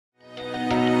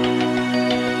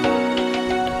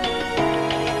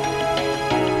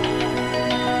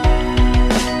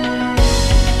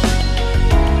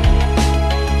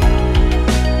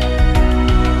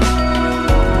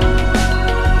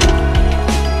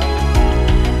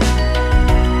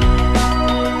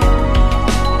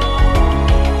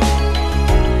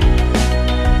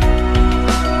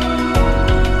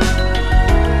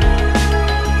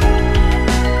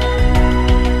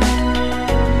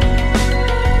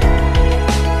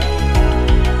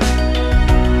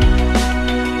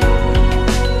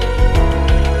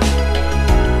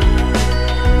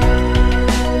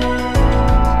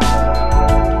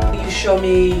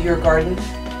garden?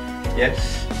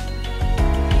 Yes.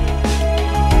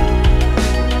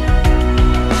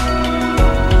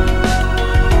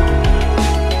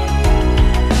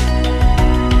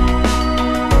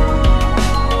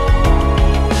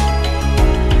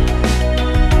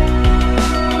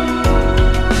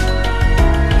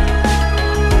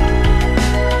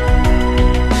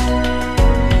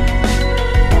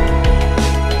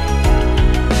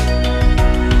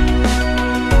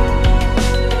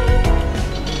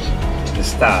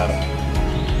 Star.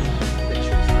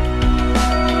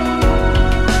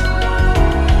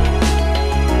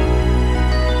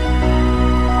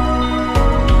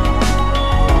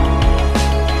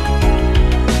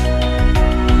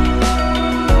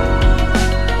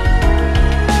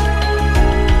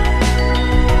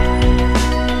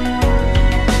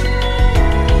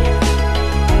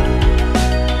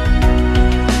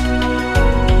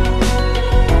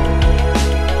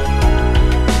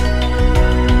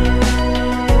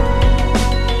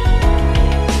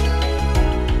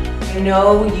 I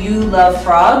know you love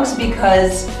frogs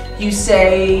because you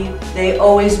say they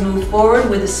always move forward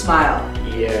with a smile.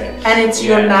 Yes. And it's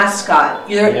your mascot.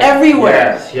 You're yes.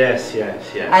 everywhere. Yes.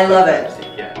 I love it.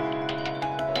 Yeah.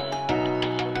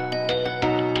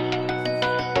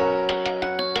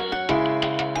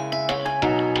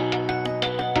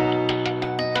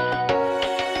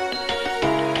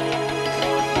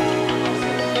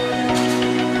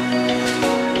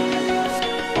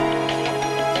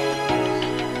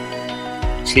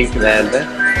 Sink leather.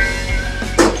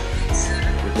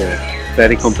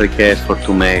 Very complicated for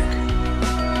to make.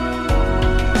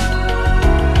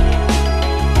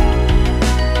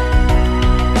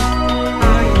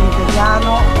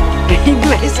 Italiano,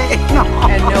 inglese, no.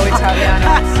 And no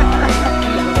Italiano, sorry.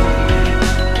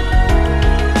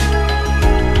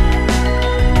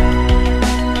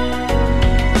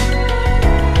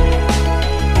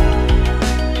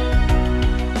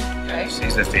 This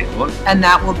is the table. And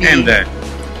that will be...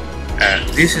 And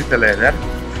this is the leather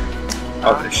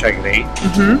of the shagreen.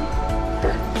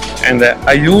 And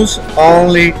I use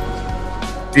only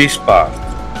this part.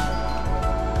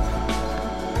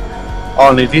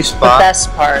 Only this part. The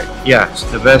best part. Yes,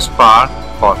 the best part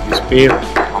for this build.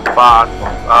 One part.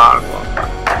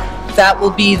 That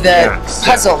will be the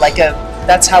puzzle, like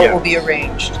that's how it will be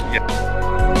arranged. Yeah.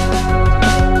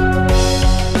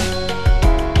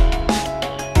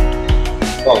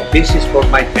 Oh, this is for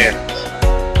my parents.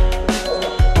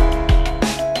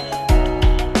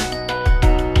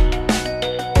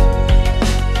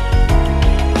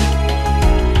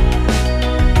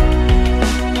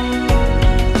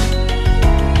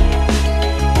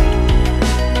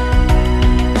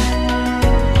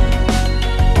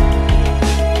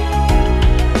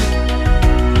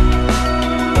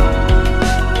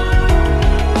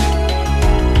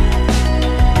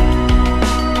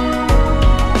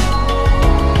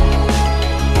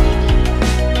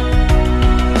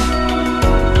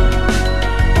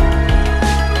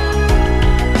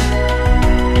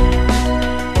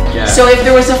 So if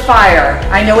there was a fire,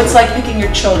 I know it's like picking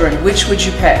your children, which would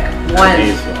you pick? One.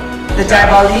 This one. The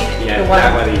diabolique? Yeah, the one?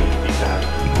 diabolique.